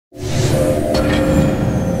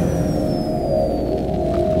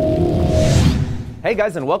Hey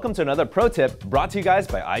guys, and welcome to another pro tip brought to you guys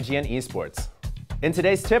by IGN Esports. In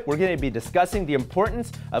today's tip, we're going to be discussing the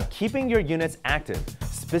importance of keeping your units active,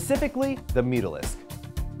 specifically the Mutalisk.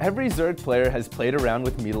 Every Zerg player has played around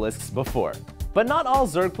with Mutalisks before, but not all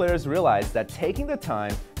Zerg players realize that taking the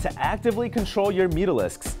time to actively control your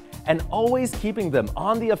Mutalisks and always keeping them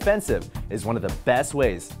on the offensive is one of the best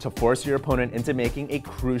ways to force your opponent into making a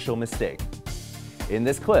crucial mistake. In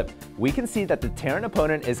this clip, we can see that the Terran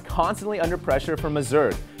opponent is constantly under pressure from a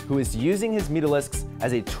Zerg who is using his Mutalisks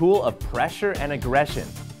as a tool of pressure and aggression.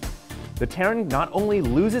 The Terran not only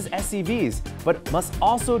loses SCVs, but must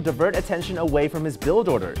also divert attention away from his build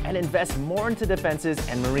order and invest more into defenses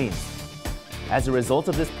and Marines. As a result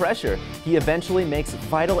of this pressure, he eventually makes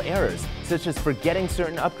vital errors, such as forgetting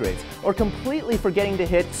certain upgrades or completely forgetting to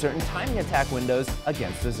hit certain timing attack windows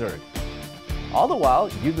against a Zerg. All the while,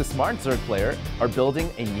 you, the smart Zerg player, are building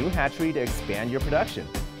a new hatchery to expand your production.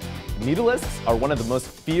 Mutalisks are one of the most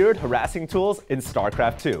feared harassing tools in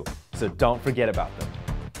StarCraft 2, so don't forget about them.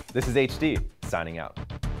 This is HD, signing out.